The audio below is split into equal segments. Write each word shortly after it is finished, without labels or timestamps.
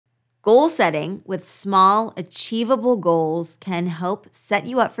Goal setting with small, achievable goals can help set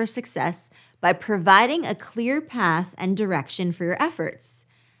you up for success by providing a clear path and direction for your efforts.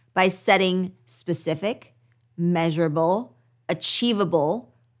 By setting specific, measurable,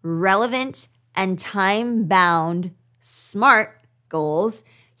 achievable, relevant, and time-bound, SMART goals,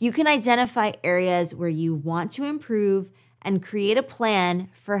 you can identify areas where you want to improve and create a plan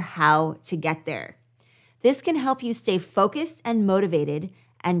for how to get there. This can help you stay focused and motivated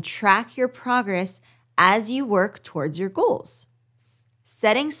and track your progress as you work towards your goals.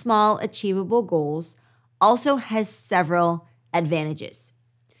 Setting small, achievable goals also has several advantages.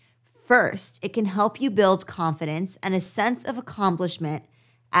 First, it can help you build confidence and a sense of accomplishment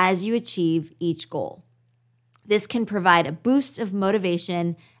as you achieve each goal. This can provide a boost of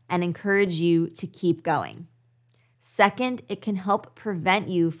motivation and encourage you to keep going. Second, it can help prevent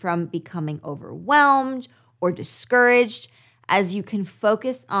you from becoming overwhelmed or discouraged, as you can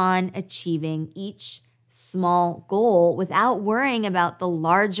focus on achieving each small goal without worrying about the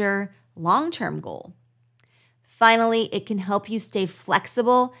larger long-term goal. Finally, it can help you stay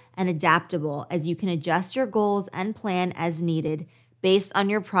flexible and adaptable, as you can adjust your goals and plan as needed based on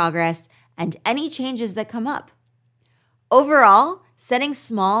your progress and any changes that come up. Overall, setting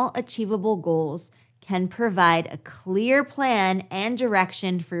small, achievable goals can provide a clear plan and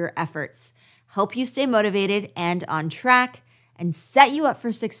direction for your efforts, help you stay motivated and on track, and set you up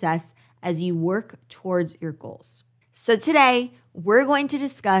for success as you work towards your goals. So today, we're going to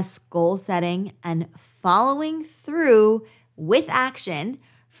discuss goal setting and following through with action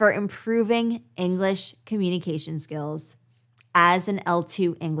for improving English communication skills as an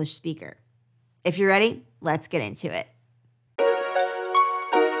L2 English speaker. If you're ready, let's get into it.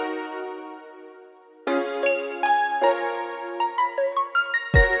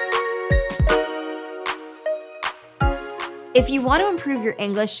 If you want to improve your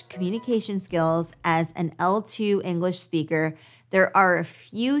English communication skills as an L2 English speaker, there are a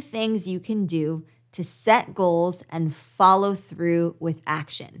few things you can do to set goals and follow through with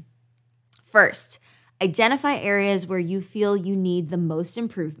action. First, identify areas where you feel you need the most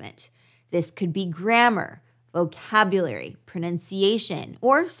improvement. This could be grammar, vocabulary, pronunciation,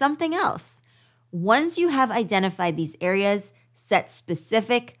 or something else. Once you have identified these areas, set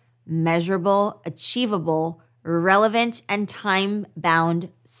specific, measurable, achievable, relevant, and time-bound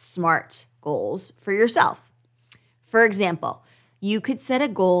SMART goals for yourself. For example, you could set a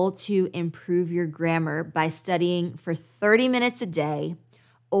goal to improve your grammar by studying for 30 minutes a day,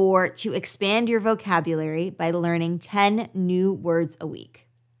 or to expand your vocabulary by learning 10 new words a week.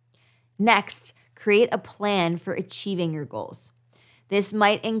 Next, create a plan for achieving your goals. This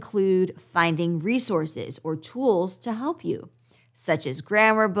might include finding resources or tools to help you, such as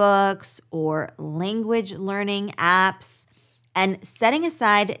grammar books or language learning apps, and setting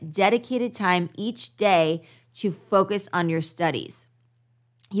aside dedicated time each day to focus on your studies.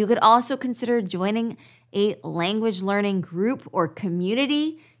 You could also consider joining a language learning group or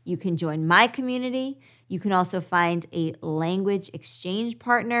community. You can join my community. You can also find a language exchange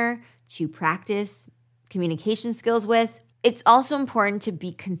partner to practice communication skills with. It's also important to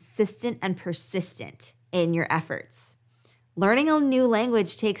be consistent and persistent in your efforts. Learning a new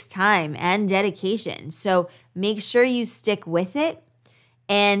language takes time and dedication, so make sure you stick with it,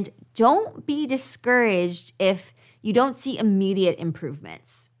 and don't be discouraged if you don't see immediate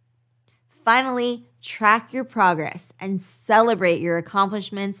improvements. Finally, track your progress and celebrate your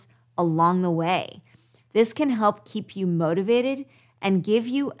accomplishments along the way. This can help keep you motivated and give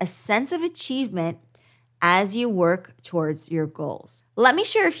you a sense of achievement as you work towards your goals. Let me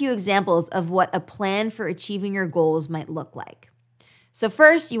share a few examples of what a plan for achieving your goals might look like. So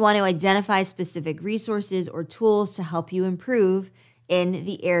first, you want to identify specific resources or tools to help you improve in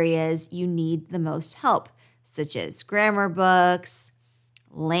the areas you need the most help, such as grammar books,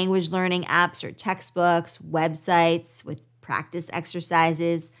 language learning apps or textbooks, websites with practice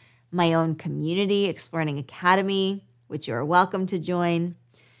exercises, my own community, Explearning Academy, which you are welcome to join.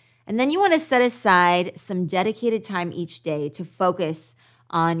 And then you want to set aside some dedicated time each day to focus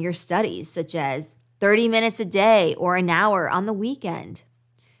on your studies, such as 30 minutes a day or an hour on the weekend.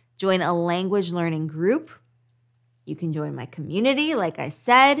 Join a language learning group. You can join my community, like I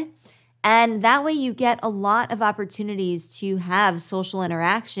said, and that way you get a lot of opportunities to have social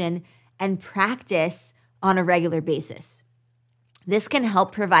interaction and practice on a regular basis. This can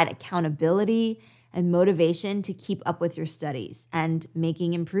help provide accountability and motivation to keep up with your studies and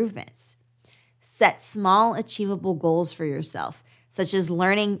making improvements. Set small, achievable goals for yourself, such as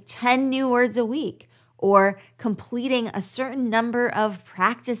learning 10 new words a week or completing a certain number of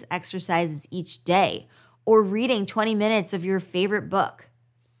practice exercises each day or reading 20 minutes of your favorite book.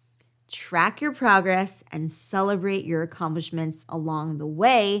 track your progress, and celebrate your accomplishments along the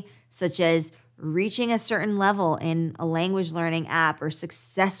way, such as reaching a certain level in a language learning app or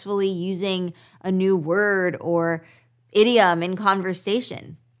successfully using a new word or idiom in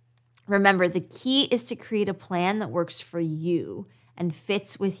conversation. Remember, the key is to create a plan that works for you and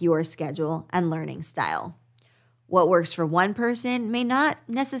fits with your schedule and learning style. What works for one person may not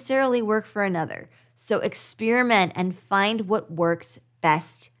necessarily work for another, so experiment and find what works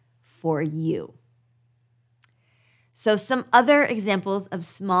best for you. So some other examples of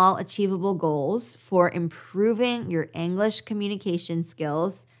small achievable goals for improving your English communication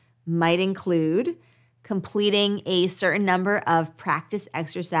skills might include completing a certain number of practice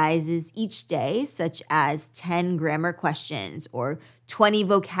exercises each day, such as 10 grammar questions or 20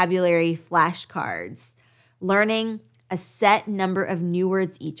 vocabulary flashcards, learning a set number of new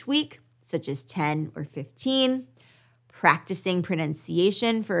words each week, such as 10 or 15, practicing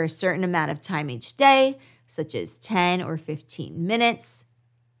pronunciation for a certain amount of time each day, such as 10 or 15 minutes,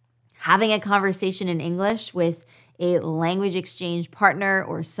 having a conversation in English with a language exchange partner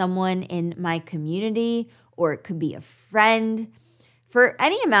or someone in my community, or it could be a friend, for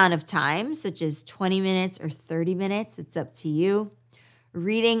any amount of time, such as 20 minutes or 30 minutes, it's up to you.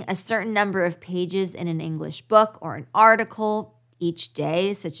 Reading a certain number of pages in an English book or an article each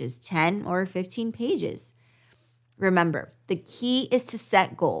day, such as 10 or 15 pages. Remember, the key is to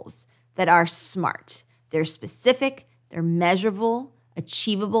set goals that are SMART. They're specific, they're measurable,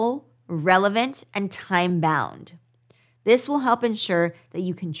 achievable, relevant, and time-bound. This will help ensure that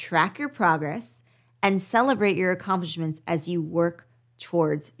you can track your progress and celebrate your accomplishments as you work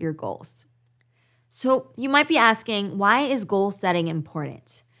towards your goals. So you might be asking, why is goal setting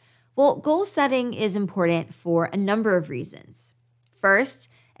important? Well, goal setting is important for a number of reasons. First,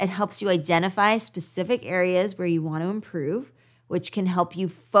 it helps you identify specific areas where you want to improve, which can help you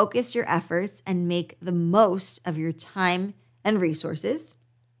focus your efforts and make the most of your time and resources.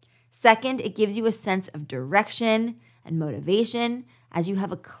 Second, it gives you a sense of direction and motivation as you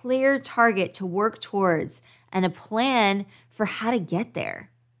have a clear target to work towards and a plan for how to get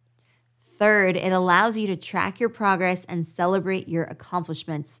there. Third, it allows you to track your progress and celebrate your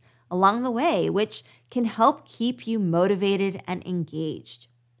accomplishments along the way, which can help keep you motivated and engaged.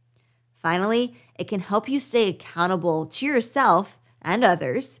 Finally, it can help you stay accountable to yourself and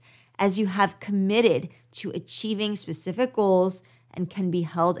others as you have committed to achieving specific goals and can be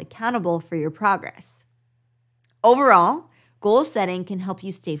held accountable for your progress. Overall, goal setting can help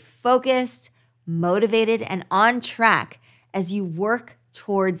you stay focused, motivated, and on track as you work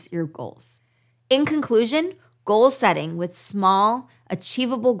towards your goals. In conclusion, goal setting with small,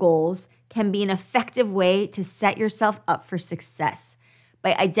 achievable goals can be an effective way to set yourself up for success.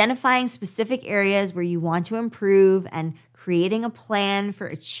 By identifying specific areas where you want to improve and creating a plan for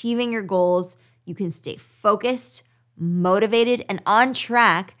achieving your goals, you can stay focused, motivated, and on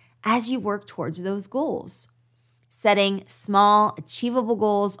track as you work towards those goals. Setting small, achievable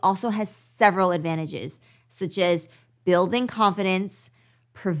goals also has several advantages, such as building confidence,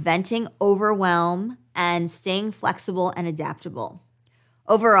 preventing overwhelm, and staying flexible and adaptable.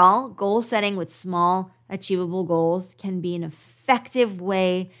 Overall, goal setting with small, achievable goals can be an effective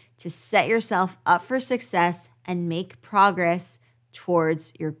way to set yourself up for success and make progress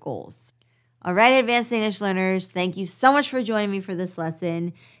towards your goals. All right, advanced English learners, thank you so much for joining me for this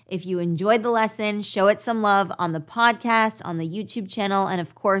lesson. If you enjoyed the lesson, show it some love on the podcast, on the YouTube channel, and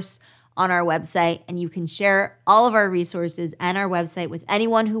of course, on our website. And you can share all of our resources and our website with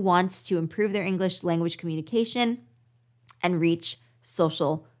anyone who wants to improve their English language communication and reach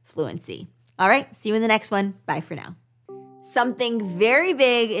social fluency. All right, see you in the next one. Bye for now. Something very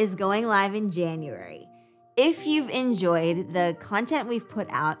big is going live in January. If you've enjoyed the content we've put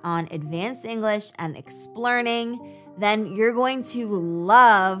out on advanced English and Explearning, then you're going to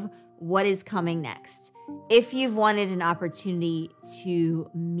love what is coming next. If you've wanted an opportunity to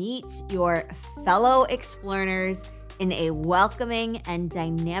meet your fellow Explearners in a welcoming and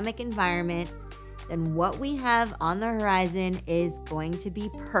dynamic environment, then what we have on the horizon is going to be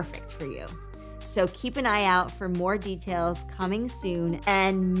perfect for you. So keep an eye out for more details coming soon,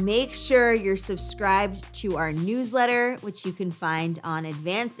 and make sure you're subscribed to our newsletter, which you can find on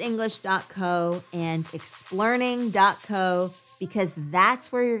advancedenglish.co and explearning.co, because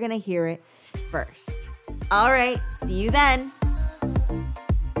that's where you're going to hear it first. All right, see you then.